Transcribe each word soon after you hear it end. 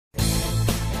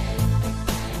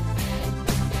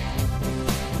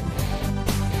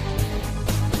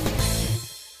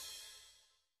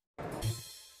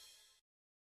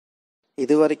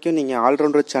இது வரைக்கும் நீங்கள்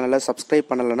ஆல்ரவுண்டர் சேனலை சப்ஸ்கிரைப்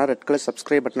பண்ணலைன்னா ரெட் கலர்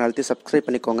சப்ஸ்கிரைப் பட்டன் அழுத்தி சப்ஸ்கிரைப்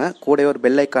பண்ணிக்கோங்க. கூடவே ஒரு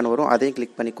பெல் ஐக்கான் வரும், அதையும்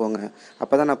கிளிக் பண்ணிக்கோங்க.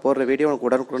 அப்போ தான் நான் போடுற வீடியோ உங்களுக்கு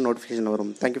உடனுக்குடன் நோட்டிஃபிகேஷன்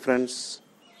வரும். Thank you friends.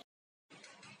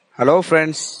 ஹலோ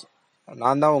ஃப்ரெண்ட்ஸ்,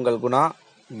 நான் தான் உங்கள் குணா.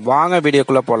 வாங்க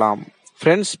வீடியோக்குள்ளே போகலாம்.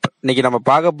 ஃப்ரெண்ட்ஸ், இன்னைக்கு நம்ம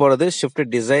பார்க்க போகிறது shift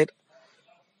desire.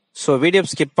 So video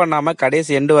skip பண்ணாமல்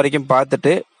கடைசி எண்டு வரைக்கும்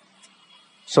பார்த்துட்டு,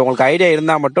 ஸோ உங்களுக்கு ஐடியா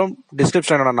இருந்தால் மட்டும்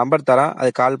டிஸ்கிரிப்ஷனோட நம்பர் தரேன், அது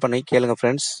கால் பண்ணி கேளுங்க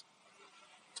ஃப்ரெண்ட்ஸ்.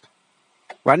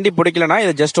 வண்டி பிடிக்கலனா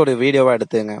இது ஜஸ்ட் ஒரு வீடியோவாக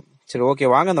எடுத்துங்க. சரி, ஓகே,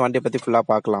 வாங்க இந்த வண்டியை பற்றி ஃபுல்லாக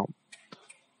பார்க்கலாம்.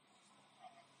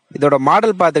 இதோட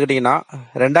மாடல் பார்த்துக்கிட்டிங்கன்னா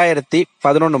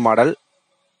 2011 மாடல்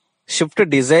ஷிஃப்ட்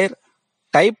டிசைர்.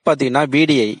 டைப் பார்த்தீங்கன்னா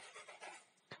விடிஐ.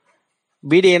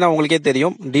 விடிஐனா உங்களுக்கே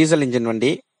தெரியும், டீசல் இன்ஜின்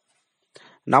வண்டி.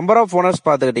 நம்பர் ஆஃப் ஓனர்ஸ்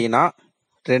பார்த்துக்கிட்டிங்கன்னா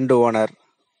 2 ஓனர்.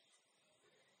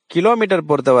 கிலோமீட்டர்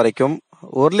பொறுத்த வரைக்கும்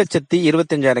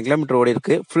 1,25,000 கிலோமீட்டர் ஓடி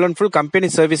இருக்கு. Full and full company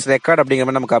service record அப்படிங்கிற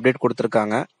மாதிரி நமக்கு அப்டேட்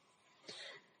கொடுத்துருக்காங்க.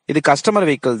 இது கஸ்டமர்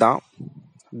வெஹிக்கிள் தான்.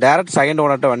 டைரக்ட் செகண்ட்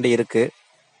ஓனர்கிட்ட வண்டி இருக்கு.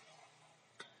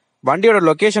 வண்டியோட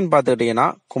லொகேஷன் பார்த்துக்கிட்டிங்கன்னா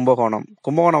கும்பகோணம்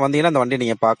வந்தீங்கன்னா அந்த வண்டி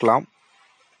நீங்கள் பார்க்கலாம்.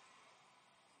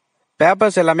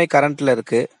 பேப்பர்ஸ் எல்லாமே கரண்ட்டில்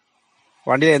இருக்குது.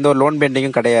 வண்டியில் எந்த ஒரு லோன்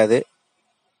பெண்டிங்கும் கிடையாது.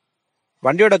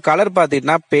 வண்டியோட கலர்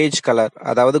பார்த்துக்கிட்டிங்கன்னா பேஜ் கலர்,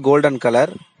 அதாவது கோல்டன்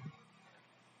கலர்.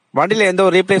 வண்டியில் எந்த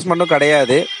ஒரு ரீப்ளேஸ்மெண்ட்டும்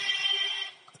கிடையாது.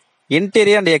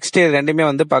 இன்டீரியர் அண்ட் எக்ஸ்டீரியர் ரெண்டுமே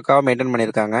பக்காவாக மெயின்டைன்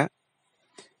பண்ணியிருக்காங்க.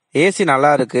 ஏசி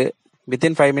நல்லா இருக்குது.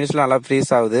 வித்தின் 5 மினிட்ஸில் நல்லா ஃப்ரீஸ்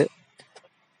ஆகுது.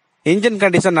 இன்ஜின்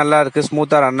கண்டிஷன் நல்லா இருக்குது,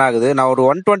 ஸ்மூத்தாக ரன் ஆகுது. நான் ஒரு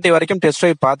 120 வரைக்கும் டெஸ்ட்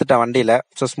ட்ரைவ் பார்த்துட்டேன் வண்டியில்.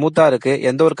 ஸோ ஸ்மூத்தாக இருக்குது,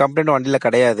 எந்த ஒரு கம்ப்ளைண்ட்டும் வண்டியில்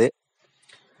கிடையாது.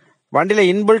 வண்டியில்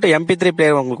இன்பில்ட் MP3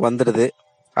 பிளேயர் உங்களுக்கு வந்துடுது.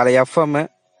 அதில் FM,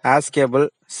 as cable,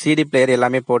 CD player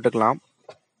எல்லாமே போட்டுக்கலாம்.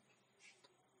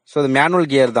 ஸோ இது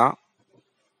மேனுவல் கியர் தான்.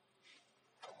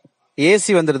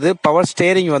 ஏசி வந்துடுது. பவர்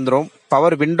ஸ்டேரிங் வந்துடும்,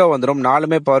 பவர் விண்டோ வந்துடும்,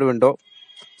 4மே power window.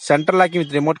 Central locking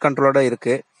with remote கண்ட்ரோலோட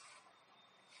இருக்குது.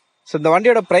 ஸோ இந்த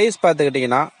வண்டியோட ப்ரைஸ்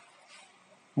பார்த்துக்கிட்டிங்கன்னா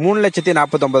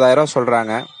 3,49,000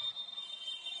 சொல்கிறாங்க.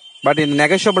 பட் இது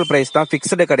நெகோஷியபிள் ப்ரைஸ் தான்,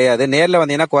 ஃபிக்ஸ்டு கிடையாது. நேரில்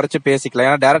வந்தீங்கன்னா குறைச்சி பேசிக்கலாம்,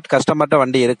 ஏன்னா டேரக்ட் கஸ்டமர்கிட்ட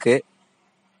வண்டி இருக்குது.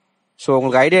 ஸோ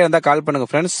உங்களுக்கு ஐடியா இருந்தால் கால் பண்ணுங்கள்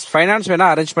ஃப்ரெண்ட்ஸ். ஃபைனான்ஸ்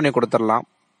வேணால் அரேஞ்ச் பண்ணி கொடுத்துடலாம்.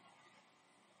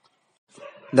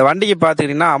 இந்த வண்டிக்கு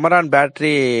பார்த்துக்கிட்டிங்கன்னா அமரான்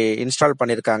பேட்டரி இன்ஸ்டால்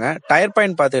பண்ணியிருக்காங்க. டயர்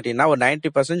பாயிண்ட் பார்த்துக்கிட்டிங்கன்னா ஒரு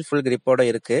 90% ஃபுல் கிரிப்போடு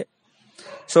இருக்குது.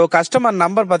 ஸோ கஸ்டமர்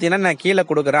நம்பர் பார்த்தீங்கன்னா நான் கீழே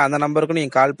கொடுக்குறேன், அந்த நம்பருக்கு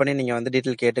நீங்கள் கால் பண்ணி நீங்கள்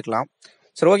டீட்டெயில் கேட்டுக்கலாம்.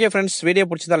 சரி, ஓகே ஃப்ரெண்ட்ஸ், வீடியோ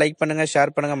பிடிச்சதா லைக் பண்ணுங்கள், ஷேர்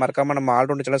பண்ணுங்கள், மறக்காமல் நம்ம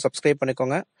ஆல்ரவுண்டர் சேனல் சப்ஸ்கிரைப்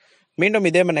பண்ணிக்கோங்க. மீண்டும்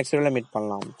இதே மாதிரி நெக்ஸ்ட் வீடியோவில் மீட்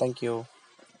பண்ணலாம். தேங்க்யூ.